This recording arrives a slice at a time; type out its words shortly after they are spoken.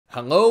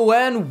Hello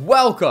and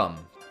welcome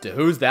to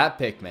Who's That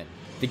Pikmin,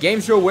 the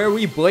game show where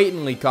we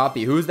blatantly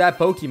copy Who's That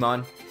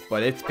Pokemon,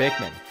 but it's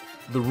Pikmin.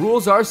 The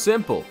rules are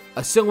simple.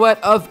 A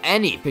silhouette of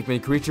any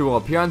Pikmin creature will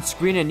appear on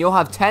screen and you'll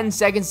have 10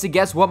 seconds to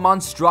guess what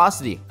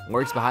monstrosity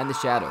lurks behind the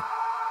shadow.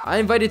 I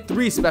invited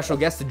 3 special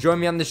guests to join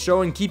me on the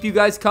show and keep you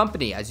guys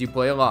company as you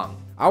play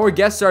along. Our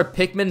guests are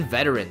Pikmin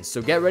veterans,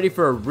 so get ready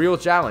for a real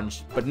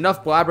challenge. But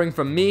enough blabbering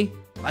from me,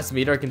 let's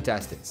meet our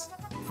contestants.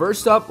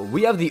 First up,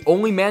 we have the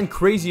only man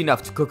crazy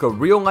enough to cook a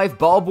real-life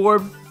ball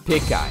board,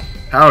 Pikmin.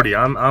 Howdy,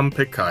 I'm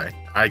Pikmin.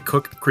 I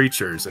cook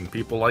creatures and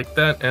people like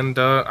that, and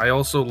I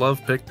also love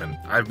Pikmin.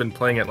 I've been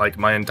playing it like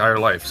my entire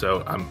life,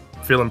 so I'm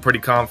feeling pretty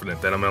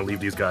confident that I'm gonna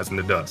leave these guys in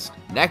the dust.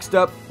 Next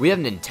up, we have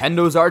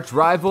Nintendo's arch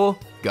rival,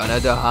 Gunna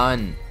the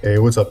Hun. Hey,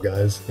 what's up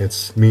guys?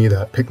 It's me,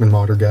 that Pikmin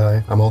modder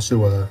guy. I'm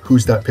also a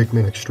Who's That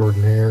Pikmin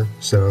extraordinaire,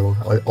 so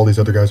all these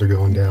other guys are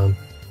going down.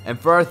 And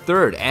for our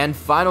third and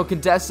final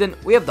contestant,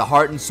 we have the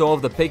heart and soul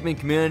of the Pikmin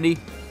community,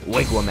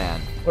 Wigwaman.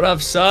 What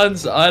up,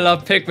 sons? I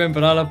love Pikmin,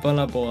 but I love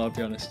Ball, I'll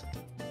be honest.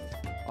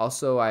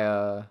 Also,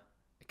 I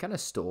kind of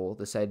stole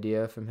this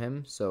idea from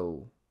him,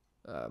 so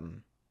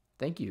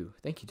thank you,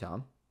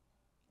 Tom.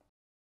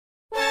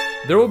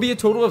 There will be a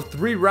total of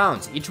 3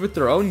 rounds, each with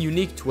their own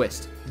unique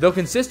twist. They'll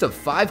consist of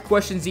 5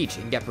 questions each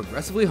and get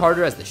progressively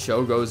harder as the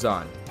show goes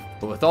on.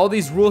 But with all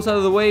these rules out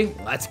of the way,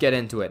 let's get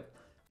into it.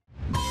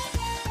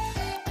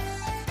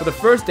 For the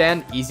first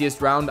and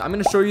easiest round, I'm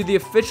going to show you the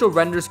official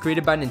renders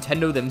created by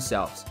Nintendo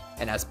themselves.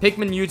 And as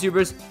Pikmin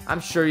YouTubers, I'm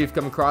sure you've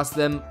come across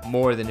them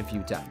more than a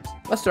few times.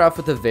 Let's start off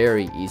with a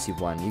very easy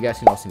one. You guys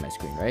can all see my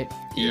screen, right?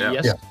 Yeah.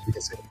 Yes. Yeah, you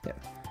can see it. Yeah.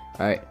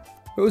 Alright,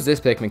 who is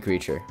this Pikmin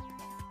creature?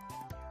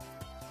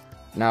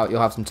 Now, you'll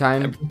have some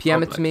time.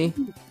 PM it to me.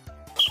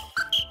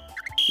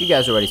 You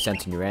guys already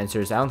sent in your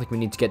answers. I don't think we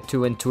need to get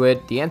too into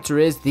it. The answer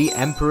is the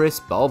Empress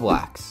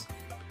Bulblax.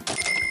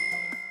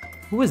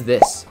 Who is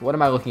this? What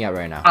am I looking at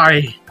right now?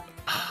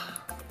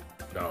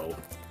 No.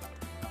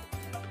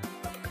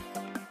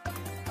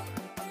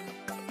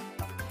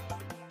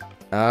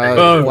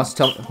 Who wants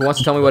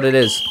to tell me what it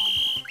is?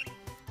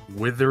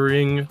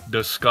 Withering,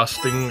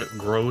 disgusting,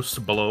 gross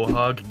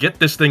blowhog. Get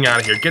this thing out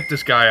of here. Get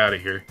this guy out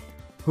of here.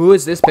 Who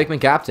is this Pikmin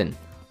captain?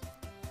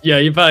 Yeah,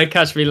 you better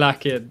catch me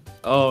lacking.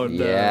 Oh,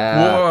 no.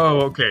 Yeah.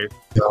 Whoa, okay.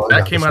 No,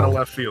 That came out of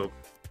left field.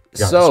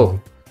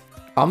 So,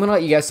 I'm gonna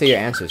let you guys say your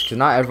answers, because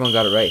not everyone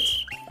got it right.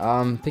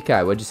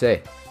 Pikai, what'd you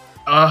say?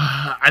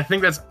 I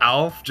think that's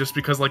Alf, just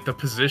because like the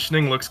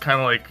positioning looks kind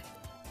of like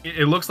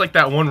it looks like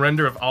that one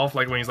render of Alf,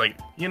 like when he's like,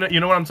 you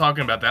know what I'm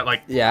talking about, that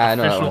like Yeah, I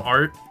know. official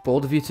art.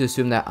 Bold of you to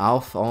assume that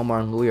Alf,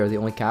 Olimar, and Louie are the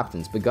only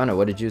captains. But Gunnar,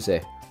 what did you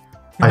say?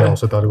 I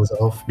also thought it was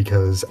Elf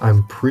because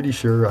I'm pretty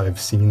sure I've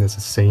seen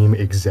this same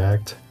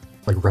exact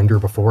like render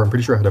before. I'm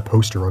pretty sure I had a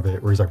poster of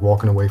it where he's like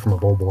walking away from a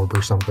Bulborb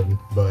or something.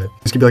 But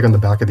this could be like on the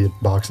back of the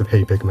box of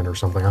Hey Pikmin or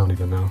something. I don't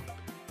even know.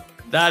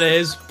 That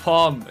is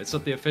Pom. It's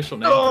not the official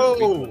name.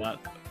 No!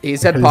 He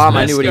said Palm,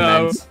 I knew what he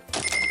Let's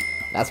meant.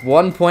 That's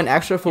 1 point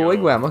extra for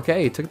Wigwam.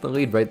 Okay, he took the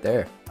lead right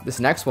there. This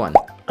next one.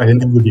 I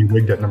didn't think it would be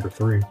rigged at number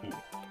 3.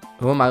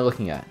 Who am I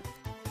looking at?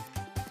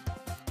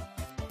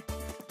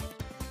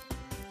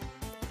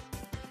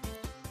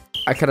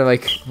 I kind of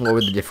like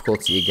lowered the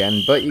difficulty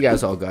again, but you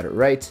guys all got it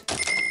right.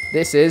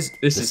 This is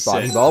the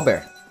Spotty sick.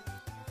 Ballbear.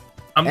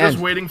 I'm just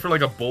waiting for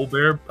like a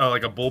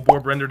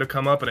Bulborb render to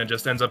come up, and it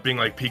just ends up being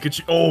like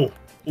Pikachu. Oh,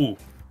 ooh.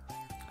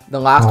 The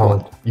last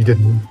one. You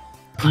didn't.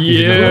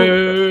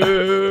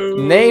 Yeah.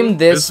 Name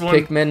this This one-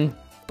 Pikmin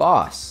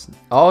boss.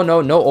 Oh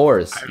no, no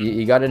ors.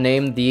 You gotta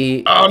name the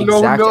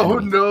exact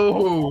enemy.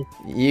 no.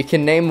 You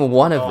can name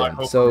one of Oh, I them.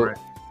 hope So I'm right.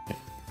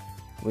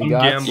 we I'm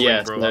got. gambling,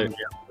 Yes, bro. no. I'm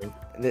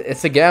gambling.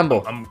 It's a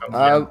gamble. I'm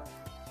gambling.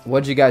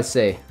 What'd you guys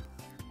say?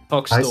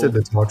 I said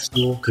the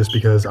Toxtool just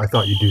because I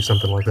thought you'd do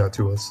something like that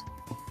to us.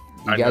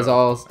 You I guys know.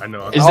 all. I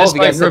know. Is all this of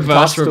you like guys said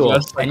reverse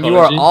Toxtool, and you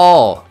are psychology?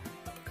 all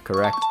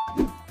correct.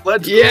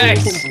 Let's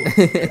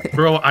Yes!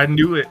 Bro, I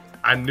knew it.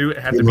 I knew it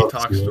had to be Love to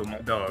Toxtool, my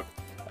dog.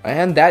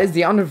 And that is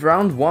the end of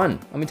round 1.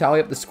 Let me tally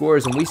up the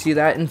scores, and we see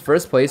that in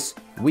first place,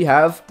 we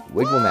have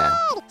Wigwaman.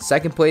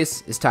 Second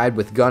place is tied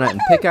with Gunna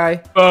and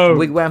Pikai. Oh.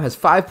 Wigwam has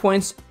 5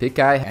 points,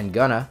 Pikai and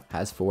Gunna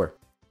has 4.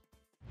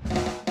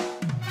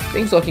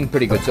 Things looking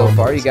pretty good so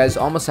far. You guys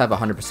almost have a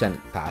 100%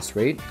 pass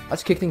rate.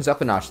 Let's kick things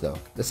up a notch though.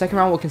 The second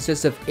round will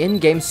consist of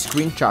in-game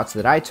screenshots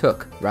that I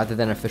took, rather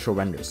than official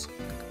renders.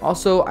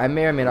 Also, I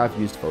may or may not have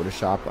used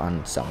Photoshop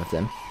on some of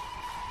them.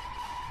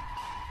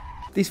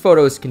 These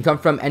photos can come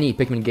from any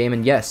Pikmin game,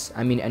 and yes,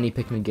 I mean any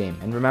Pikmin game.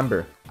 And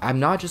remember, I'm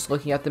not just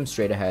looking at them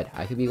straight ahead.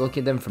 I could be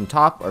looking at them from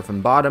top or from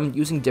bottom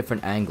using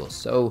different angles.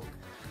 So,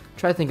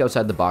 try to think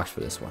outside the box for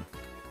this one.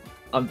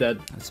 I'm dead.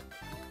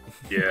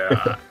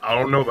 Yeah, I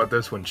don't know about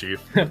this one, Chief.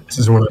 This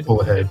is when I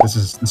pull ahead. This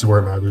is where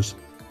it matters.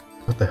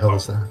 What the hell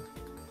is that?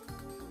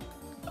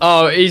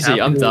 Oh, easy.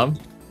 I'm Capital- dumb.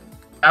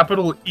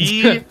 Capital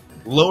E,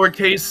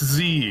 lowercase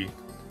z.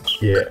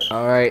 Yeah.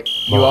 Alright,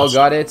 you all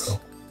got it.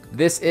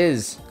 This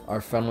is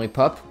our friendly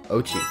pup,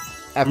 Ochi.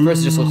 At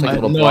first, it just looks like I a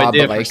had little no blob,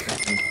 idea but for a like...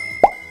 second.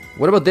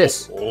 What about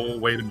this? Oh,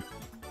 wait a minute.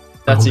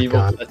 That's Oh my evil.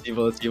 God. That's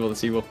evil. That's evil.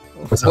 That's evil.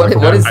 What's What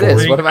that? is I this?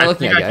 think- What am I I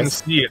looking think at, I can guys?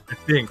 see it. I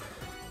think.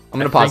 I'm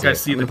gonna I pause think I it.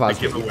 see I'm gonna the pause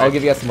it. giveaway. I'll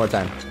give you guys some more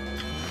time.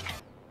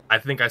 I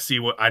think I see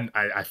what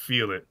I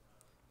feel it.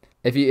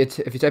 If you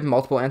type in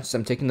multiple answers,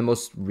 I'm taking the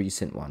most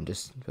recent one.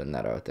 Just putting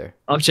that out there.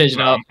 I'm changing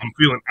it up.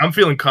 I'm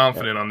feeling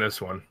confident on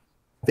this one.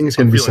 I think it's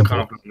gonna I'm be feeling simple.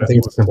 confident I think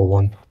it's a simple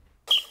one.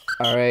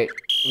 All right,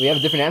 we have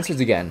different answers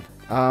again.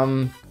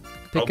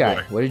 Pick Oh, guy.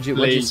 boy. What did you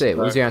Please, say? What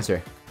bro. was your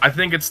answer? I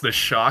think it's the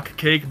shock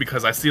cake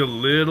because I see a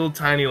little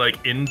tiny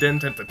like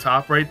indent at the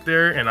top right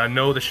there, and I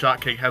know the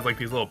shock cake has like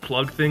these little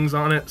plug things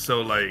on it.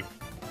 So like,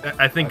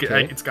 I think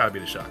Okay. it's gotta be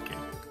the shock cake.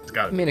 It's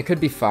gotta I be. mean, it could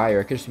be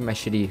fire. It could just be my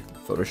shitty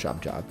Photoshop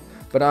job.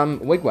 But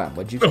Wigwam,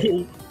 what'd you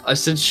say? I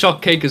said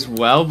shock cake as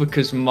well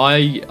because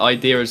my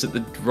idea is that the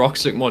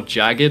rocks look more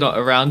jagged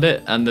around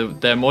it, and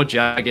they're more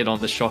jagged on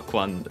the shock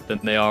one than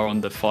they are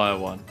on the fire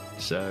one.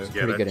 So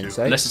Yeah, Pretty that good too.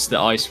 insight. unless it's the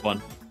ice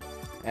one.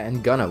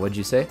 And Gunna, what'd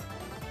you say?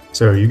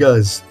 So you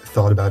guys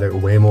thought about it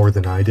way more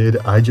than I did.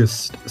 I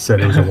just said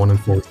it was a 1 in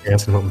 4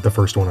 chance and went with the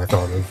first one I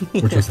thought of,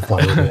 which was the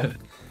fire one.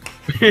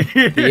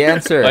 The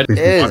answer I-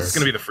 It's is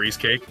gonna be the freeze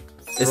cake.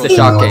 it's the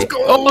shock Let's cake. go!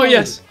 Oh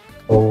yes.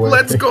 Oh, wait.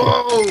 Let's go!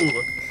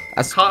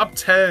 That's- Top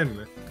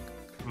 10.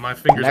 My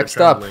fingers Next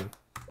are up.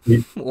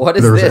 trembling. What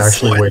is There was this?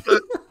 actually What wait.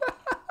 the-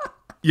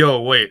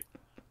 Yo, wait,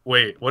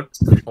 what?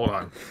 Hold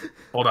on.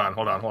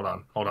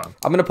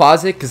 I'm gonna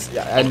pause it because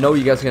I know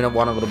you guys are gonna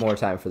want a little more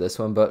time for this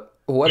one. But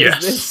what is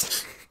Yes.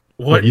 this?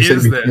 What You said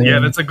is we that? can- Yeah,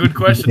 that's a good we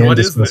question. can What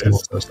is discuss this?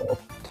 amongst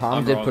ourselves. Tom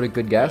I'm did wrong. put a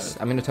good guess.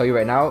 I'm gonna tell you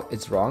right now,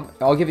 it's wrong.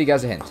 I'll give you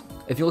guys a hint.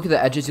 If you look at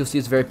the edges, you'll see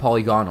it's very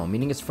polygonal,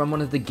 meaning it's from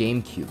one of the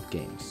GameCube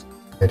games.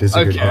 It is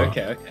a good Okay. one.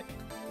 Okay.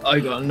 I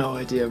got no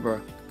idea,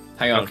 bro.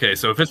 Hang on. Okay,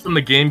 so if it's from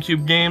the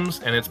GameCube games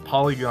and it's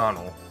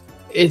polygonal,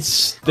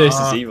 This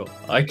is evil.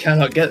 I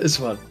cannot get this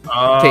one.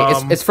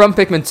 Okay, it's from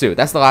Pikmin 2.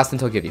 That's the last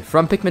hint I'll give you.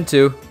 From Pikmin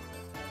 2,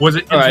 was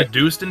it All right.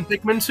 introduced in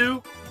Pikmin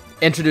 2?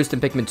 introduced in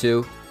Pikmin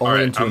 2, All only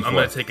in right, 2 I'm and 4.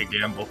 gonna take a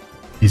gamble.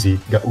 Easy.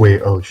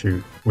 Wait, oh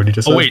shoot. What did you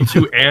just say? Oh wait,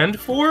 2 and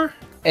 4?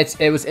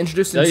 It was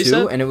introduced Yeah, in you 2,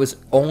 said? and it was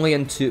only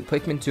in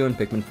Pikmin 2 and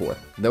Pikmin 4.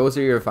 Those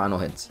are your final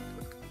hints.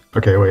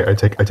 Okay, wait, I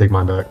take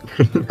mine back.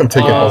 I'm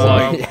taking Oh all of my-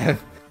 mine. Yeah.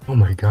 Oh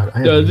my god, I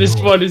have No, this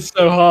no one is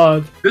so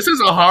hard. This is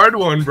a hard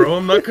one, bro.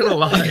 I'm not gonna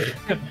lie.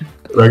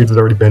 Raggins is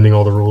already bending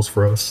all the rules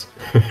for us.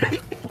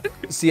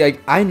 See,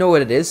 I know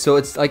what it is, so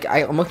it's like,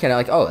 I'm looking at it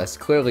like, oh, that's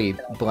clearly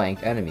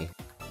blank enemy.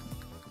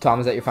 Tom,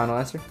 is that your final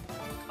answer?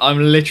 I'm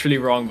literally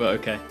wrong, but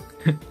okay.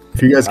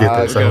 If you guys get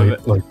this, I okay,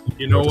 don't like.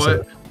 You know to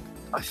what? say.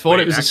 I thought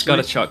Wait, it was actually-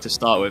 a Scutterchuck to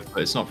start with,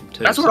 but it's not from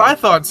 2. That's so- what I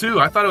thought too.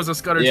 I thought it was a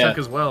Scutterchuck Yeah.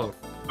 as well.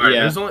 Alright,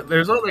 Yeah.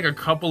 there's only like a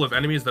couple of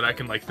enemies that I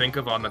can like think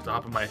of on the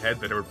top of my head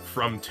that are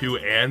from 2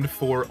 and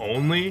 4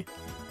 only.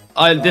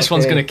 This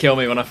one's Okay. gonna kill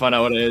me when I find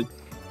out what it is.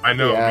 I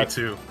know, Yeah. me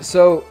too.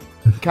 So,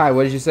 Kai,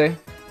 what did you say?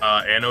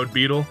 Anode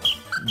Beetle.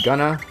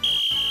 Gunna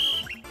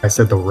I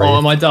said the Wraith. Oh,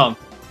 am I dumb?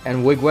 and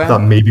I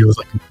thought Wigwam? maybe it was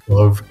like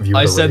above view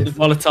I of the said the Wraith.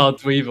 volatile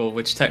Dweevil,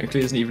 which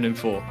technically isn't even in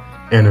 4.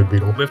 Anode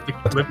Beetle. Lift the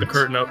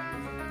curtain up.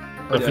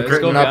 Lift Yeah, the it's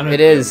curtain got up. Up, Gunna. it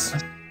is.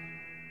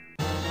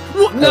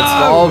 What? It's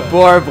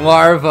Bulborb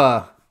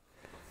larva.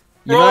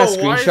 You know that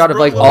Bro, why is screenshot of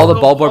like Bro all the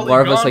so Bulborb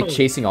larvas like polygonal?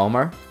 chasing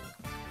Almar?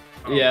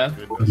 Oh, Yeah. my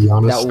To goodness. be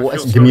honest, That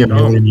was give me a so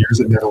million years,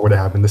 it never would have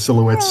happened. The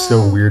silhouette's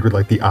so weird with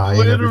like the eye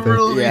and everything.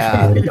 Literally. Yeah.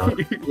 I would've got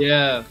it.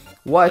 Yeah.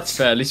 What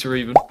Fair, at least we're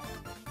even.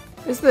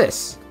 is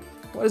this?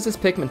 What is this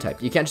Pikmin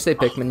type? You can't just say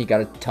Pikmin, you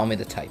gotta tell me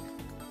the type.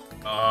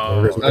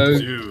 Oh, Oh.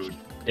 dude,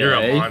 you're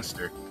Okay. a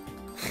monster.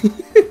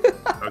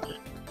 Okay.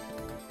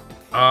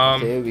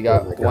 Okay, we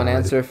got oh my one God.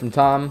 answer from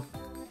Tom,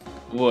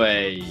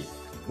 Wait.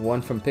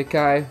 one from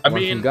Pikai, I one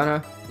mean- from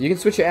Gunna. You can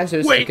switch your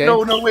answers, Wait, okay? no,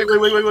 wait.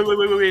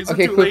 Is it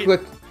Okay, too quick, late?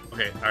 quick.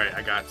 Okay, all right,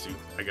 I got to.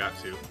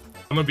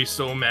 I'm gonna be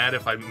so mad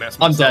if I mess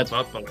I'm myself dead.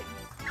 up. But like,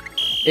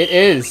 It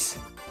is.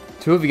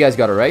 2 of you guys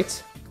got it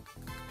right.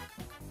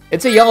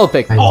 It's a yellow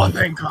Pikmin. oh,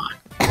 thank God,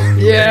 I knew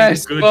it.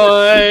 Yes, Good.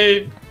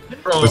 boy.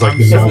 bro, was like I'm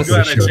the so mouth of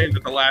glad the I show. changed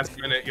at the last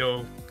minute,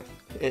 yo.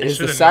 It is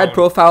the should've side known.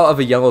 profile of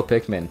a yellow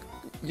Pikmin.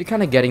 You're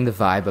kind of getting the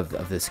vibe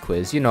of this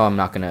quiz. You know I'm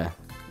not gonna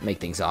make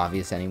things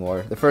obvious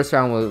anymore. The first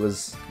round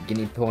was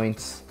guinea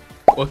points.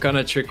 What kind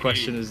of trick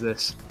question is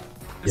this?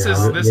 This Yeah, is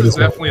what- this what is is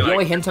that? definitely The like.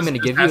 only hint I'm gonna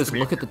this give you has is to be-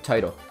 look at the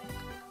title.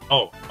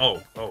 Oh.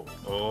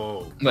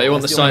 Mate, you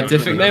want the That's the only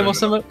scientific thing. name or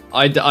something?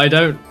 I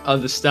don't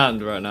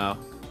understand right now.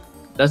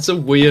 That's a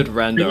weird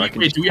render. I can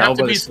Wait, just do we tell have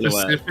to by be the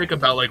silhouette. specific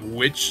about like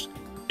which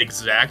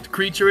exact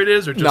creature it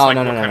is, or just No, like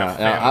no, what no, no, kind no. of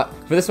no.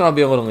 family? For this one, I'll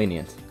be a little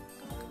lenient.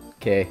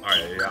 Okay. All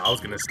right, yeah, I was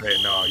gonna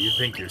say no. You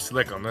think you're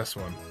slick on this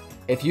one?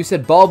 If you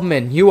said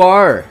Bulbman, you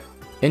are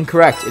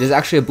incorrect. It is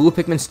actually a blue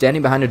Pikmin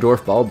standing behind a dwarf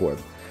Bulborb.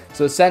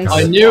 So since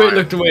I knew it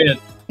looked weird.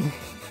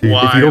 Dude,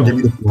 if you don't give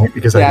me the point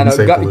because yeah, I no,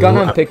 didn't say blue,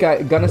 Gunna and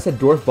Pikai, Gunna said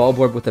dwarf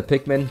Bulborb with a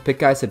Pikmin.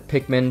 Pikai said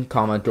Pikmin,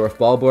 comma dwarf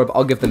Bulborb.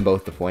 I'll give them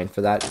both the point for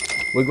that.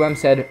 Wigwam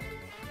said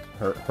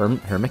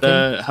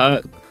Hermikin.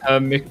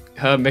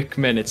 Her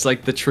Mikmin. It's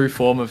like the true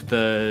form of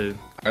the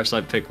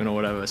parasite Pikmin or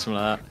whatever, something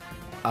like that.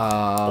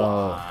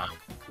 Oh.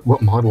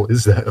 what model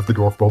is that of the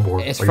dwarf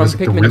bowlboard? It's Like, from is it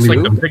the Pikmin It's like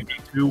 2? the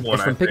Pikmin 2 one,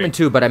 It's from I think. Pikmin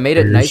 2, but I made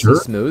Are it you nice and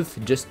sure?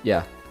 smooth. Just,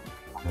 yeah.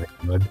 Oh my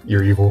God,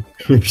 you're evil.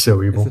 You're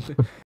so evil.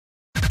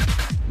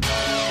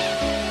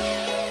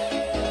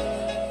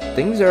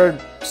 Things are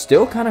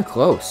still kind of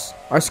close.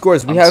 Our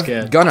scores, we I'm have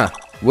scared. Gunna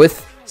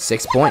with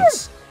 6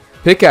 points,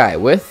 Pickeye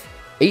with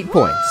 8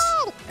 points,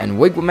 and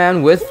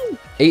Wigman with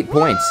 8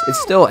 points. It's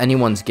still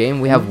anyone's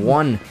game. We have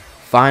one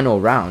final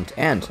round,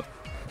 and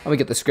let me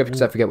get the script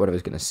because I forget what I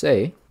was going to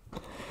say.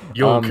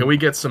 Yo, can we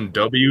get some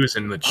W's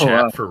in the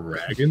chat wow. for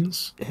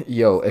Raggins?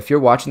 Yo, if you're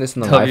watching this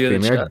in the W live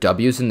in the premiere, chat.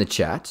 W's in the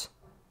chat.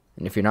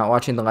 And if you're not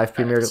watching the live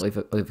premiere, leave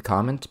a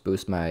comment,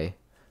 boost my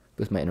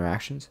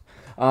interactions.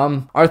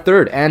 Our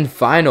third and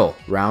final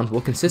round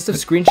will consist of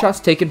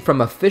screenshots taken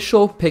from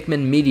official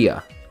Pikmin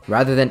media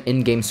rather than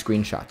in-game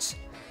screenshots.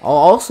 I'll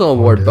also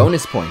award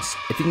bonus points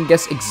if you can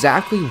guess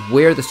exactly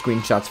where the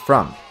screenshot's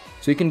from,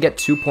 so you can get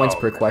 2 points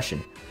per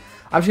question.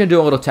 I'm just gonna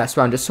do a little test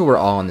round just so we're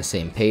all on the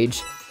same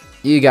page.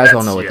 You guys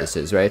all know what this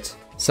is, right?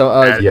 So,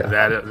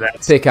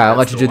 That's Pickeye, I'll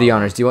let that's you the do the one.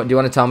 honors. Do you want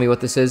to tell me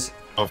what this is?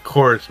 Of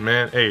course,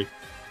 man. Hey,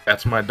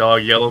 that's my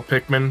dog Yellow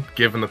Pikmin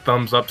giving the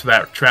thumbs up to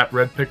that Trap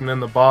Red Pikmin in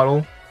the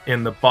bottle,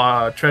 in the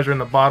Treasure in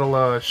the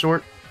Bottle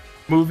short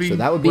movie. So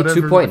that would be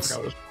whatever, 2 points. I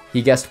forgot what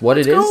He guessed what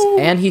it is, go.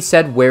 and he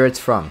said where it's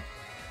from.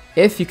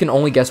 If you can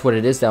only guess what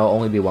it is, that'll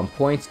only be 1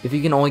 point. If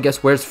you can only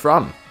guess where it's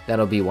from,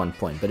 that'll be 1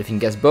 point. But if you can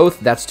guess both,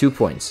 that's 2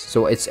 points.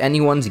 So it's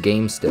anyone's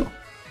game still.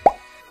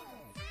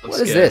 What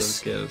is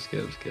this? Let's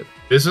get.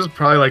 This is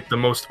probably like the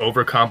most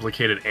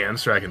overcomplicated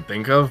answer I can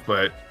think of,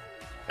 but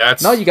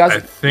that's. No, you guys- I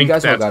think you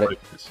guys all that's got what it.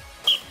 is.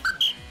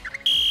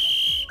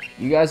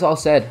 You guys all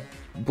said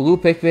blue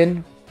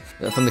Pikmin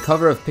from the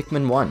cover of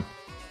Pikmin 1.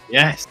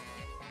 Yes.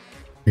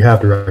 You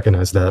have to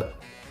recognize that.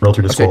 Or else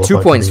you're Okay, disqualified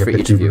 2 points for being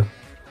a each of Piktuber.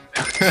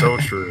 you. So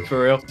true.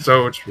 For real.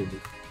 So true.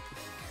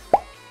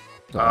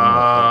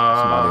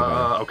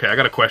 Yeah, Okay, I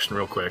got a question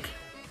real quick.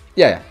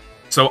 yeah.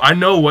 So I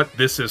know what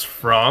this is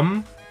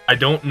from. I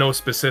don't know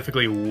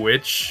specifically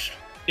which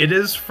it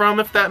is from,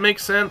 if that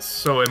makes sense.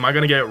 So am I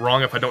gonna get it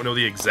wrong if I don't know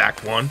the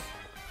exact one?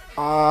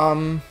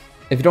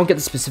 If you don't get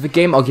the specific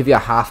game, I'll give you a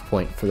half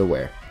point for the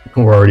where.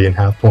 We're already in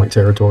half-point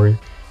territory.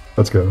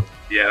 Let's go.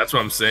 Yeah, that's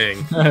what I'm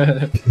saying.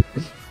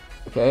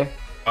 Okay?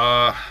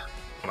 Hold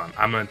on.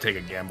 I'm gonna take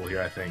a gamble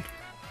here, I think.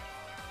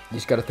 You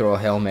just gotta throw a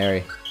Hail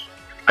Mary.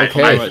 I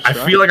Okay.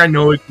 feel like I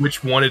know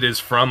which one it is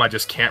from, I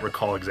just can't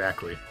recall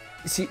exactly.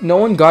 See, no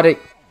one got it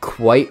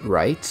quite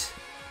right,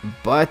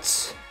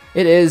 but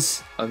it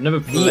is I've never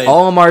the played.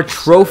 Olimar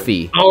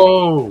Trophy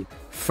Oh!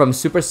 from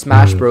Super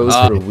Smash Bros.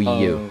 Oh. for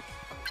Wii U.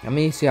 Let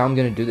me see how I'm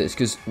gonna do this,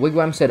 because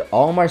Wigwam said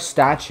Olimar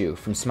statue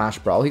from Smash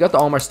Brawl. He got the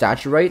Olimar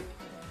statue right,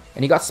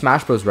 and he got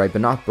Smash Bros. Right,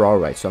 but not Brawl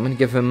right. So I'm gonna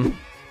give him.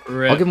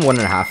 I'll give him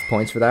 1.5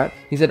 points for that.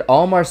 He said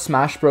Olimar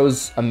Smash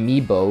Bros.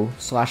 Amiibo /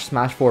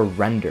 Smash 4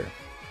 render.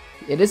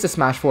 It is a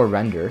Smash 4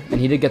 render, and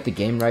he did get the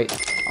game right.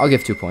 I'll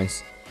give 2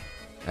 points.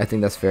 I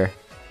think that's fair.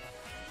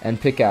 And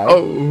Pickeye.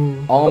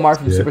 Olimar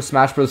from Yeah. Super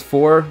Smash Bros.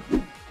 4.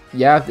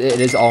 Yeah, it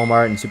is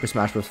Olimar in Super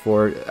Smash Bros.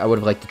 4. I would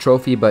have liked the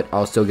trophy, but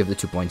I'll still give the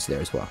 2 points there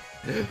as well.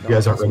 You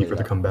guys aren't ready for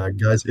the comeback.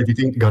 Guys, if you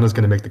think Gunna's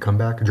going to make the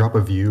comeback, drop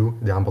a view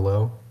down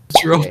below.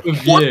 Drop a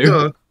What view.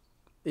 the?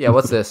 Yeah,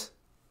 what's this?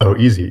 Oh,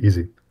 easy,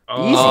 easy.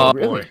 Oh,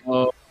 really? boy.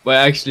 Oh, wait,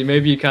 actually,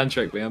 maybe you can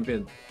trick me. I'm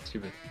being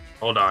stupid.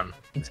 Hold on.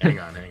 Hang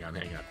on.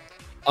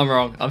 I'm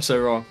wrong. I'm so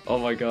wrong. Oh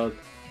my god.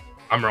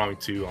 I'm wrong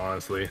too,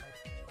 honestly.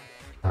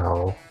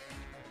 Ow.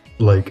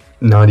 Like,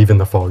 not even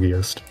the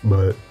foggiest,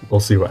 but we'll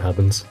see what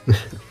happens.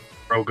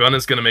 Bro, Gun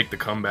is gonna make the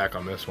comeback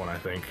on this one, I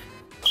think.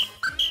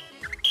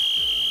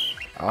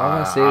 All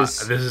I say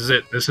is This is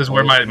it. This is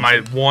where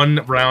my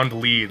 1 round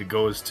lead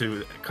comes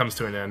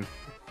to an end.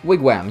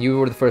 Wigwam. You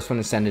were the first one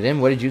to send it in.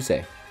 What did you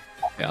say?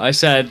 Yeah, I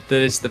said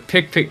that it's the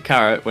pick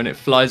carrot when it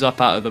flies up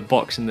out of the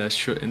box in the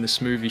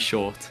smoothie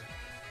short.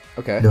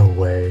 Okay. No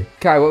way.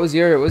 Kai, what was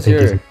your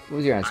answer?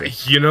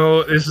 You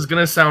know, this is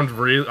gonna sound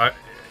real.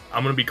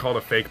 I'm gonna be called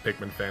a fake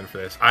Pikmin fan for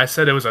this. I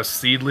said it was a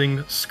seedling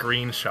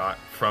screenshot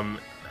from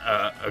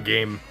a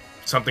game,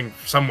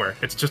 somewhere.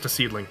 It's just a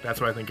seedling. That's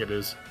what I think it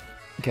is.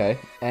 Okay.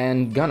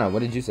 And Gunna, what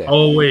did you say?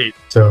 Oh wait.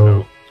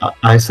 So,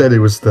 I said it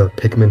was the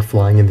Pikmin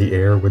flying in the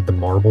air with the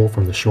marble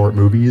from the short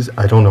movies.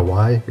 I don't know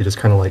why. It just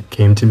kind of like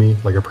came to me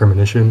like a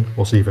premonition.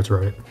 We'll see if it's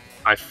right.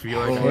 I feel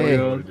like I Okay.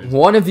 know what it is.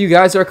 One of you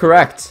guys are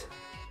correct.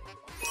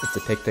 It's a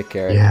pick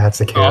carrot. Yeah,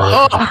 it's a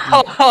carrot.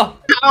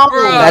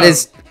 That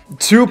is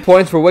 2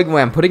 points for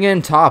Wigwam, putting it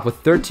in top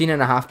with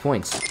 13.5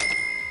 points.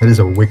 That is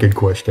a wicked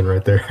question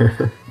right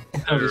there.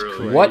 That was Really?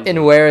 crazy. What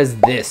and where is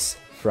this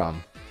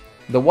from?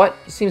 The what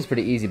seems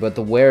pretty easy, but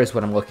the where is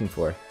what I'm looking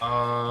for.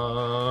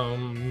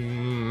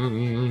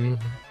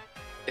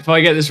 If I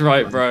get this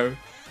right, bro.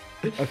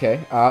 Okay.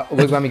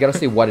 Wigwam, you gotta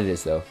say what it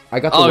is though. I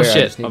got the Oh, where. shit,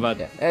 I just need, my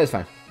bad. Yeah, it's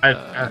fine.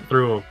 I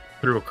threw a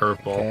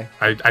curveball. Okay.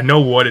 I know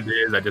what it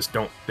is. I just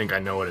don't think I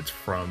know what it's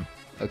from.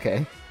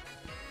 Okay.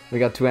 We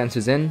got 2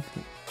 answers in.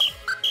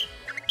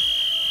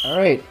 All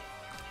right.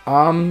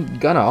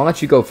 Gunna, I'll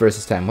let you go first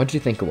this time. What did you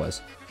think it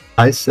was?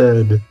 I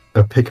said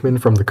a Pikmin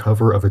from the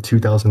cover of a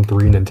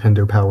 2003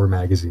 Nintendo Power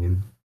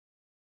magazine.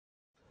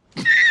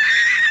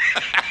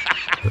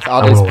 It's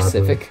oddly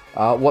specific.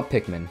 What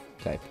Pikmin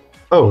type?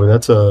 Oh,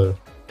 that's a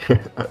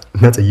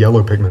that's a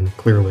yellow Pikmin,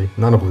 clearly.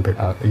 Not a blue Pikmin,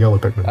 Okay. a yellow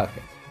Pikmin.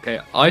 Okay. Okay,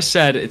 I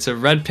said it's a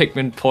red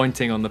Pikmin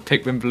pointing on the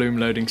Pikmin Bloom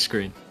loading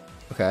screen.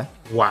 Okay.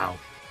 Wow.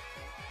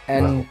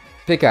 And Wow.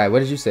 Pick-Eye, what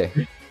did you say?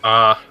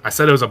 I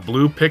said it was a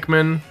blue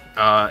Pikmin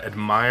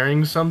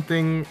admiring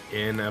something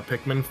in a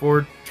Pikmin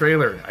 4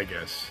 trailer, I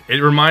guess.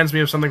 It reminds me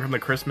of something from the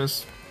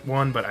Christmas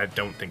one, but I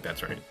don't think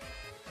that's right.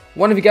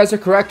 One of you guys are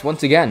correct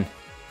once again.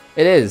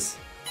 It is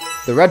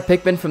the red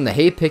Pikmin from the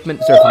Hey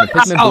Pikmin, sorry,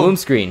 from the Pikmin Bloom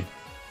screen.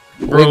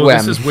 Bro,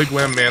 Wigwam. this is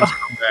Wigwam Man's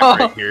comeback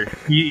right here.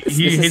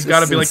 He's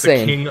got to be like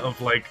insane. the king of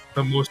like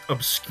the most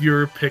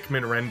obscure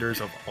Pikmin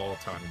renders of all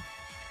time.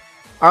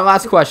 Our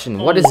last question.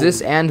 What is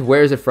this and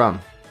where is it from?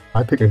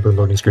 My Pikmin blue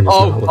loading screen is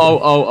not looking.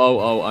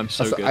 Oh, I'm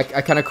so Also, good.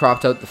 I kind of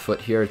cropped out the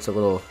foot here. It's a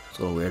little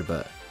weird,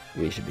 but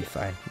we should be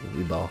fine.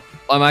 We ball.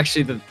 I'm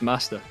actually the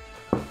master,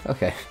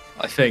 Okay.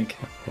 I think.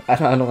 I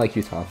don't like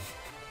you, Tom.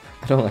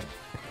 I don't like.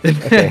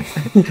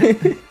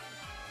 Okay.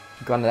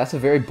 Gunnar, that's a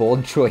very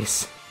bold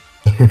choice.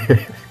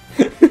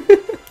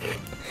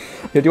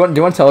 Here, do you want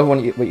to tell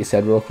everyone what you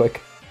said real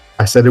quick?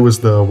 I said it was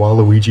the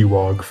Waluigi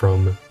Wog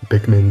from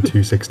Pikmin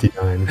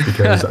 269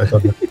 because I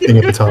thought the thing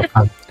at the top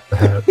had the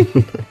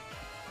hat.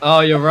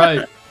 Oh, you're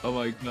right. Oh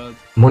my god.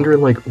 I'm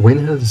wondering, like, when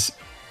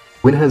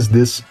has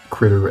this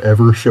critter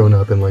ever shown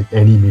up in like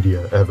any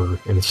media ever?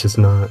 And it's just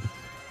not.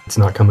 It's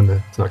not coming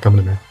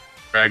to me.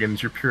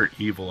 Raggins, you're pure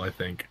evil, I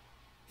think.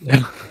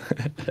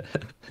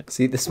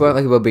 See, this is what I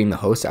like about being the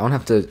host. I don't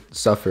have to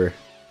suffer.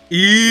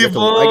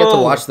 Evil! I get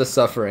to watch the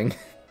suffering.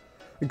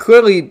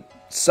 Clearly,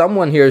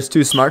 someone here is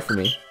too smart for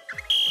me.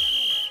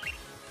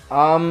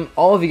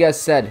 All of you guys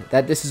said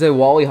that this is a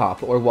Wally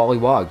Hop or Wally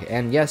Wog,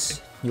 and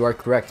yes, you are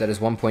correct. That is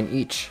 1 point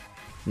each.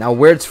 Now,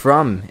 where it's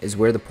from is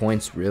where the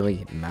points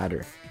really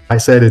matter. I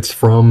said it's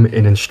from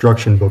an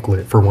instruction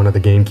booklet for one of the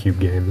GameCube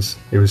games.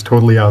 It was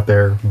totally out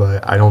there,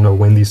 but I don't know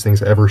when these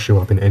things ever show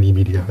up in any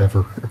media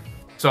ever.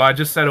 So I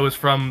just said it was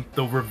from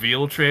the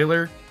reveal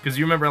trailer, because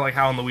you remember like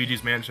how in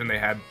Luigi's Mansion they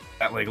had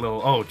that like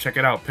little, oh, check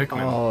it out,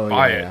 Pikmin, Oh,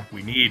 buy yeah. it,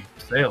 we need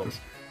sales.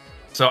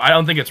 So I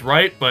don't think it's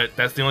right, but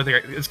that's the only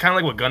thing. It's kind of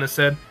like what Gunna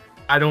said.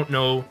 I don't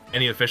know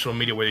any official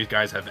media where these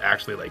guys have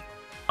actually like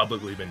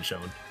publicly been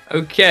shown.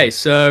 Okay,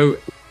 so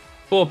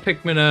before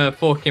Pikmin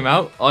 4 came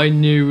out, I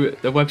knew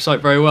the website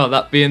very well,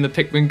 that being the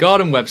Pikmin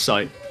Garden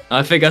website.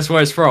 I think that's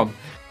where it's from.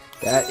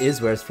 That is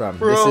where it's from.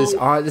 Bro.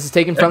 This is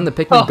taken from the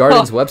Pikmin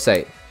Gardens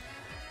website.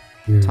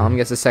 Dude. Tom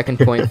gets a second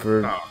point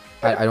for. Oh,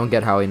 I don't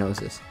get how he knows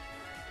this.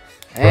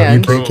 Bro, you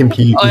And can't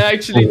compete. I with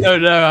actually people-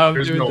 don't know how I'm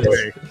there's doing no this.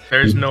 way.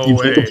 There's no You can't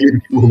way. compete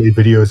with people who made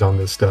videos on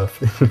this stuff.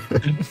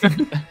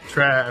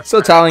 Trash.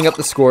 so tallying up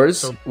the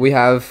scores, we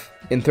have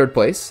in third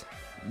place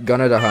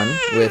Gunnar the Hun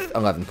with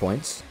 11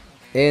 points.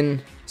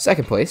 In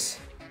second place,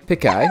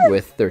 Pikai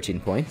with 13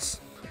 points.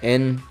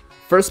 In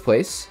first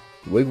place,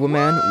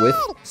 Wigwaman with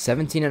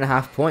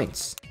 17.5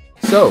 points.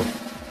 So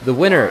the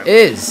winner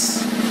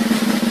is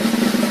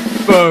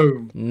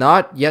Boom.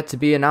 not yet to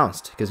be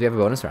announced because we have a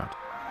bonus round.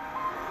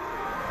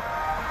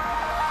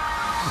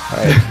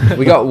 Alright,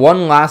 we got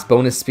one last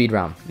bonus speed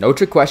round. No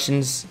trick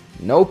questions,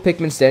 no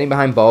Pikmin standing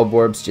behind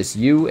Bulborbs, just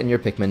you and your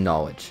Pikmin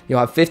knowledge. You'll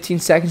have 15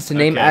 seconds to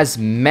name Okay. as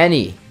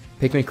many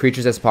Pikmin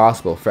creatures as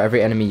possible. For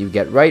every enemy you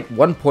get right,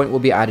 1 point will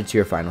be added to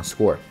your final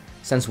score.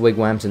 Since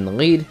Wigwam's in the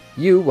lead,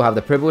 you will have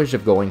the privilege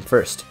of going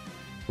first.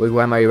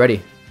 Wigwam, are you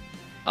ready?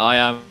 I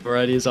am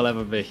ready as I'll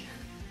ever be.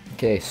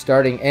 Okay,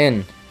 starting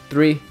in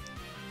 3,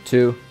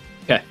 2,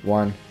 Okay.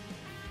 1,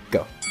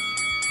 go.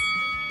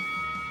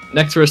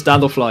 Nectarous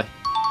Dandlefly.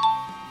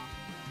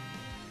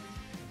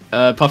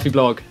 Puffy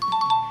Blog.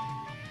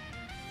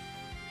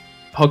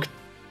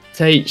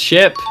 Hogtate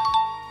Ship.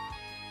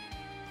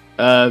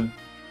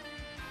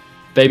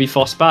 Baby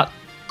Fossbat.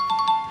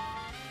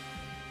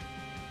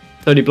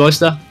 30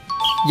 Bloister.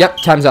 Yep,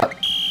 time's up.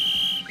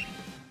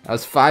 That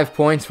was 5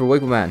 points for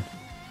Wigwaman,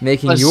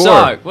 making I your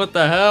suck. What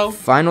the hell?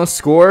 final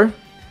score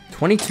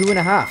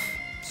 22.5.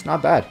 It's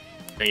not bad.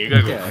 Dang, you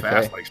guys go Okay.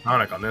 fast like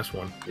Sonic on this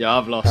one. Yeah,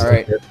 I've lost. All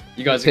right,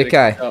 You guys are Pick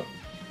gonna guy.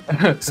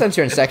 get up. since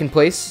you're in second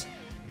place,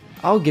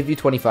 I'll give you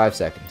 25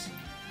 seconds.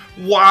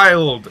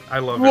 Wild! I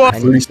love What?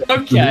 it. 30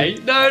 seconds. Okay.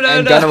 No,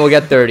 And Gunnar will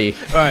get 30.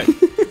 Alright.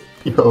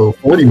 Yo,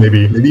 40 maybe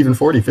even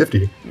 40,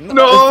 50.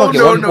 No, Fuck it,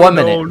 no, one- no, one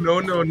no, minute. no,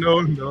 no,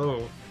 no,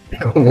 no.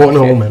 One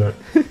whole minute.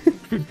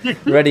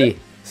 Ready,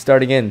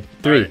 starting in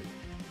 3, Alright.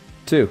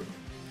 2,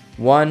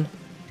 1,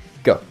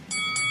 go.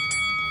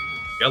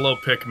 Yellow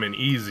Pikmin,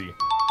 easy.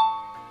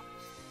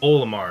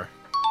 Olimar.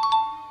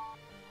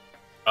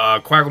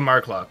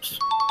 Quagglemarclops.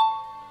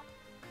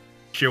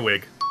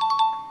 Shearwig.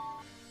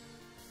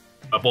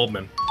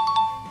 Bulbman.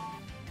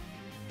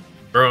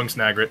 Burrowing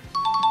Snagret.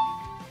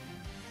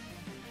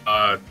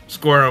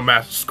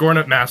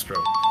 Scornet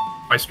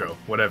Maestro,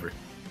 whatever.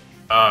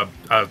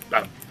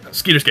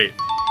 Skeeter Skate.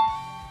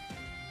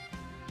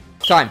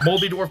 Time.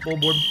 Moldy Dwarf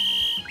Bulborb.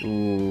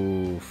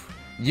 Ooh.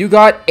 You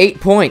got 8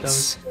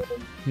 points.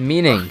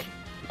 meaning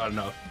Not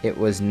enough. it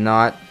was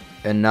not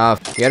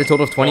enough. You had a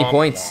total of 20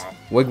 points.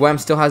 Wigwam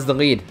still has the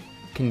lead.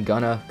 Can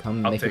Gunna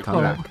come make a take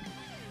comeback?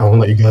 I won't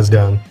let you guys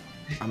down.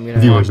 I'm gonna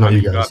Viewers, not you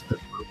you guys.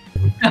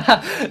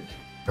 Alright,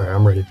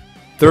 I'm ready.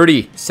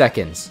 30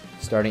 seconds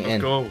starting Let's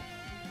in go.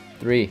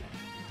 3,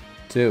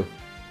 2,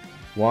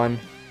 1,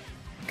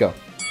 go.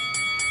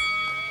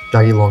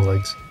 Shaggy long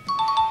legs.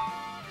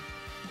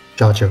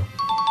 Chacho.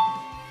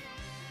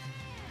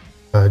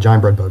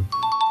 Giant bread bug.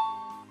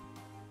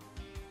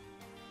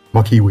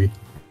 Makiwi.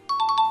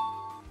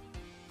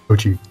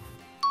 Ochi.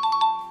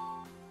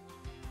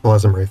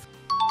 Plasm Wraith.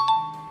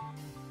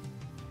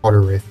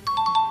 Water Wraith.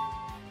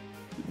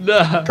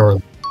 Nah.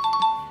 Charlie.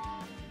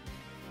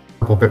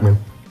 Purple Pikmin.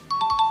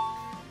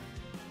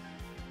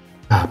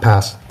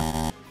 Pass.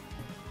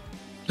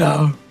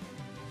 No.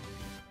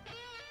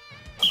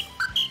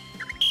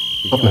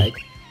 He Huffman. lagged.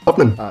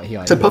 Huffman. He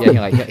lagged. Said Yeah, he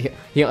Puffman.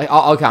 lagged.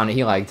 I'll count it.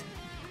 He lagged.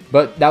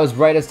 But that was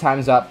right as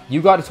time's up.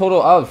 You got a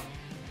total of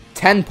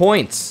 10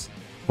 points.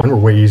 Mine were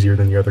way easier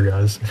than the other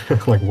guys.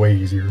 Like, way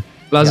easier.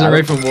 Plasma Yeah,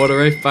 Wraith and Water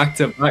Wraith back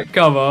to back.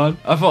 Come on.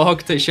 I thought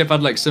Hocktail Ship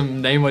had like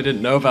some name I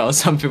didn't know about or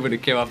something when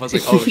it came up. I was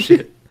like, oh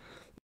shit.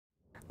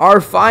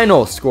 Our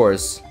final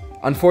scores.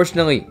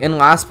 Unfortunately, in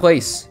last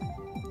place,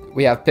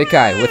 we have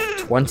Pikai with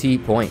 20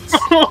 points.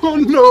 Oh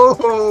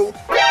no!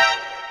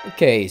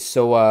 Okay,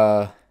 so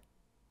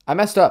I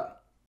messed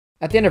up.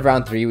 At the end of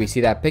round 3, we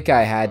see that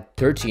Pikai had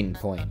 13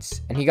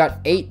 points, and he got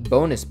 8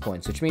 bonus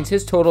points, which means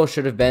his total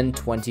should have been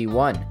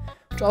 21,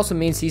 which also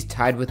means he's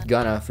tied with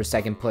Gunna for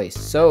second place.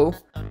 So,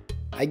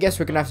 I guess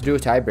we're gonna have to do a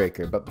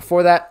tiebreaker, but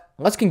before that,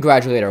 let's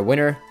congratulate our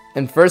winner.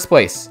 In first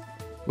place,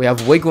 we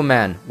have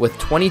Wiggleman with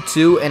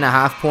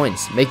 22.5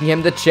 points, making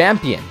him the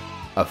champion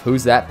of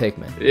Who's That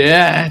Pikmin.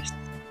 Yes.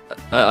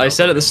 I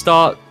said at the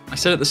start.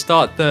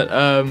 That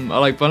I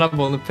like Bun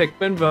more than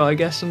Pikmin, but I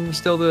guess I'm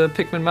still the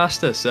Pikmin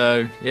master.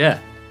 So yeah,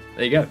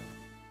 there you go.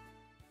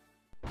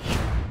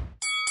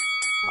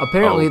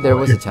 Apparently, Oh, there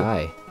was a boy.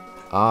 tie.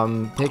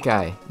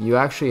 Pikai, you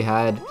actually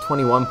had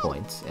 21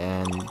 points,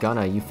 and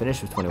Gunna, you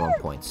finished with 21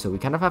 points, so we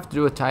kind of have to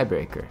do a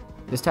tiebreaker.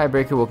 This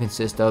tiebreaker will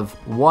consist of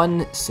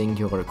one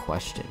singular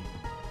question.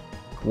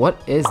 What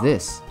is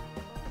this?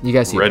 You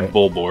guys see it, Red right?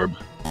 Bull Borb.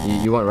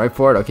 You went right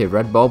for it? Okay,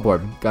 red ball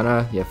board.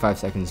 Gunna, you have 5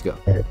 seconds, go.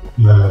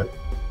 The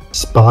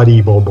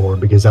Spotty Bulbor,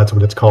 because that's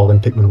what it's called in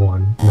Pikmin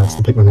 1, and that's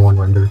the Pikmin 1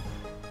 render.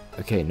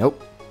 Okay,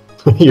 nope.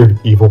 You're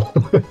evil.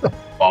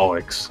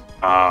 Bollocks.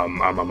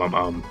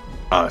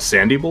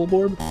 Sandy Bull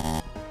Borb?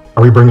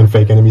 Are we bringing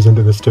fake enemies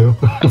into this too?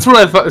 That's what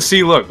I thought.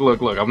 See, look.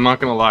 I'm not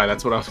gonna lie.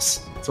 That's what I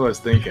was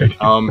thinking.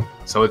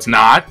 So it's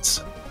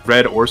not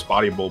red or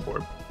spotty Bull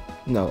Borb.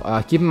 No,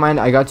 keep in mind,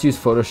 I got to use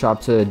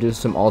Photoshop to do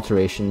some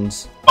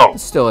alterations. Oh, It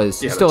still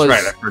is. yeah, It still that's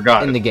is right. I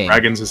forgot. in the game.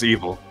 Raggins is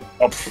evil.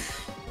 Oh,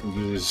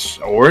 is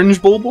orange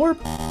Bull Borb?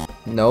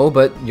 No,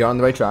 but you're on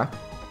the right track.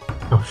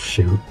 Oh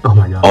shoot! Oh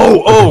my god!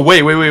 Oh,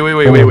 wait.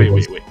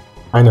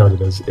 I know what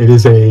it is. It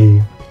is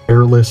a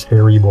hairless,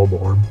 hairy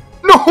Bulborb.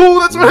 No,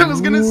 that's what I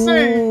was gonna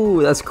say.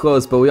 Ooh, that's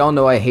close, but we all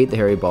know I hate the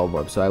hairy ball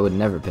borb, so I would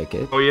never pick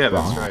it. Oh yeah,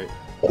 Wrong. that's right.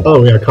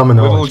 Oh yeah, common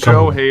Little knowledge.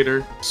 Joe common.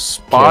 hater.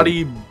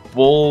 Spotty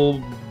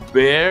Bull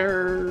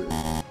Bear.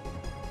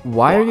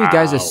 Why are you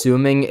guys Wow.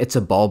 assuming it's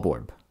a ball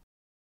borb?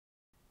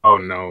 Oh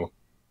no.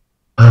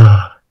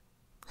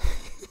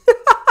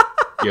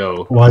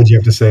 Yo. Why'd you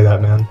have to say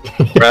that, man?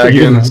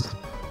 Raggins.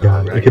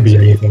 God, it Raggins could be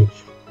are anything.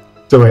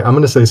 So wait, I'm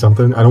gonna say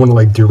something. I don't want to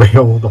like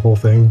derail the whole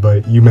thing,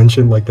 but you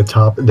mentioned like the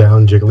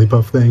top-down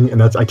Jigglypuff thing,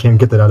 and I can't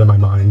get that out of my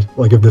mind.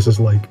 Like if this is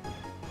like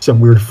some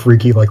weird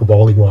freaky like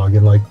Wollywog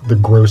in like the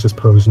grossest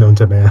pose known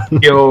to man.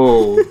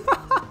 Yo.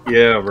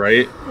 Yeah,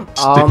 right?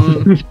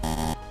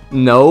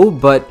 No,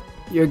 but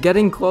you're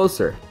getting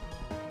closer.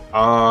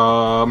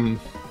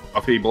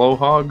 Puffy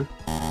Blowhog?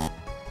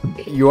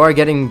 You are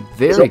getting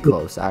very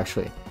close,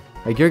 actually.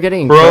 Like you're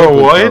getting Bro,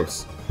 incredibly what?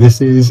 close.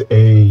 This is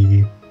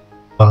a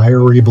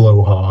fiery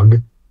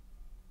Blowhog.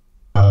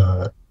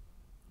 I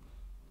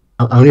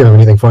don't even have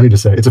anything funny to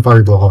say. It's a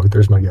fiery Blowhog.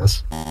 There's my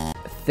guess.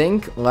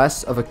 Think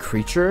less of a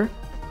creature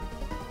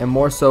and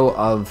more so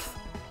of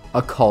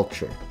a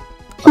culture.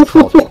 A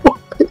culture.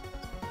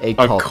 A A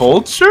culture.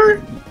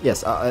 culture?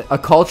 Yes, a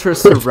culture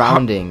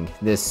surrounding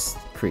this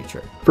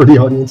creature. For the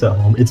audience at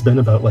home, it's been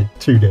about like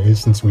 2 days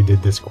since we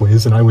did this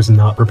quiz, and I was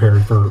not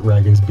prepared for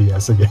Raggins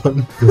BS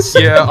again.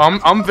 Yeah,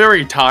 I'm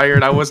very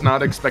tired. I was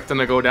not expecting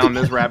to go down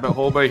this rabbit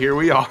hole, but here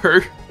we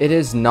are. It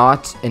is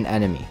not an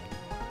enemy.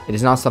 It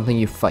is not something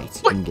you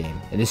fight in game.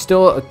 It is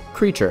still a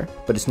creature,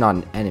 but it's not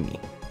an enemy.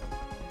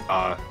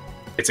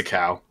 It's a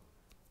cow.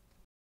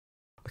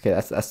 Okay,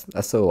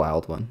 that's a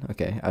wild one.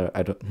 Okay,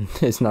 I don't.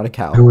 It's not a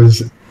cow. It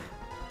was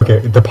okay.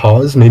 The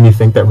pause made me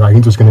think that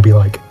Raggins was going to be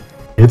like,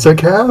 "It's a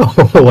cow."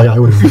 Like I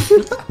would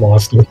have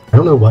lost it. I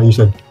don't know why you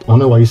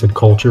said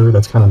culture.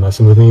 That's kind of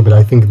messing with me. But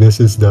I think this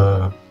is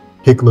the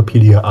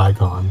Piclopedia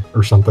icon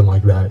or something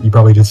like that. You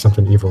probably did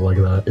something evil like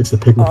that. It's the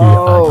Piclopedia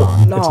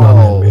icon. No. It's not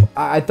an enemy.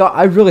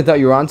 I really thought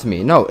you were onto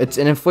me. No, it's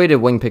an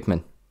inflated wing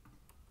Pikmin.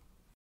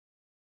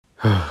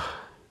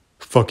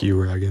 Fuck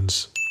you,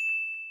 Raggins.